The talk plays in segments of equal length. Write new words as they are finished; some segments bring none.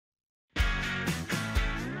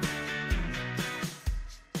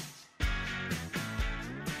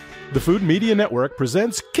The Food Media Network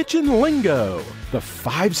presents Kitchen Lingo, the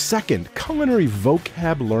 5-second culinary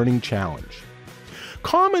vocab learning challenge.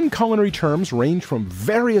 Common culinary terms range from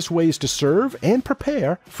various ways to serve and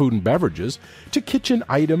prepare food and beverages, to kitchen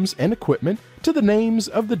items and equipment, to the names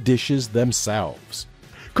of the dishes themselves.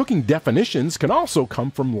 Cooking definitions can also come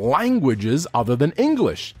from languages other than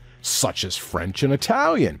English, such as French and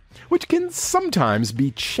Italian, which can sometimes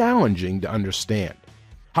be challenging to understand.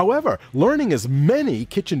 However, learning as many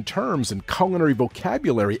kitchen terms and culinary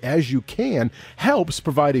vocabulary as you can helps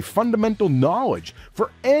provide a fundamental knowledge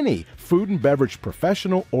for any food and beverage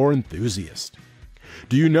professional or enthusiast.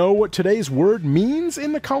 Do you know what today's word means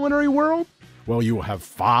in the culinary world? Well, you will have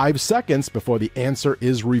 5 seconds before the answer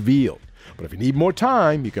is revealed. But if you need more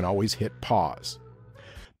time, you can always hit pause.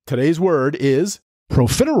 Today's word is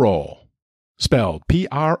profiterole, spelled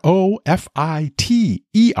P-R-O-F-I-T-E-R-O-L-E.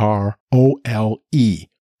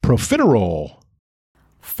 Profiterole.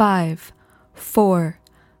 5, 4,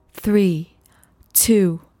 3,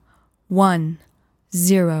 2, 1,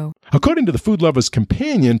 0. According to the Food Lover's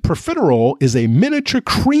Companion, profiterole is a miniature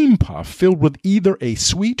cream puff filled with either a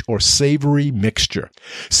sweet or savory mixture.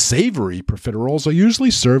 Savory profiteroles are usually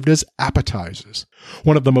served as appetizers.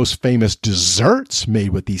 One of the most famous desserts made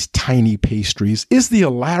with these tiny pastries is the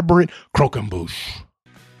elaborate croquembouche.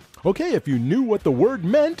 Okay, if you knew what the word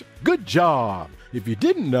meant, good job. If you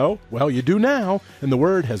didn't know, well, you do now, and the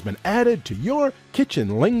word has been added to your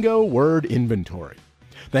Kitchen Lingo word inventory.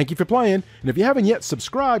 Thank you for playing, and if you haven't yet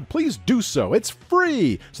subscribed, please do so. It's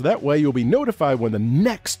free, so that way you'll be notified when the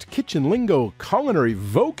next Kitchen Lingo Culinary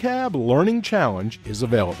Vocab Learning Challenge is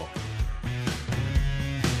available.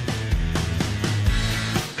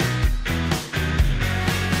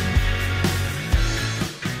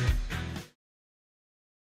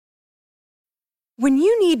 When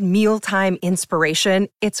you need mealtime inspiration,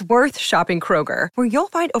 it's worth shopping Kroger, where you'll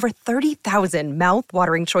find over 30,000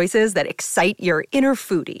 mouth-watering choices that excite your inner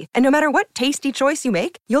foodie. And no matter what tasty choice you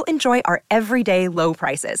make, you'll enjoy our everyday low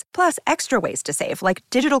prices, plus extra ways to save, like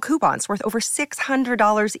digital coupons worth over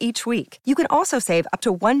 $600 each week. You can also save up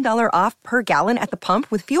to $1 off per gallon at the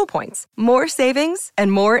pump with fuel points. More savings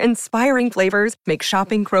and more inspiring flavors make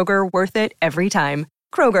shopping Kroger worth it every time.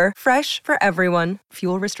 Kroger, fresh for everyone.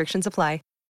 Fuel restrictions apply.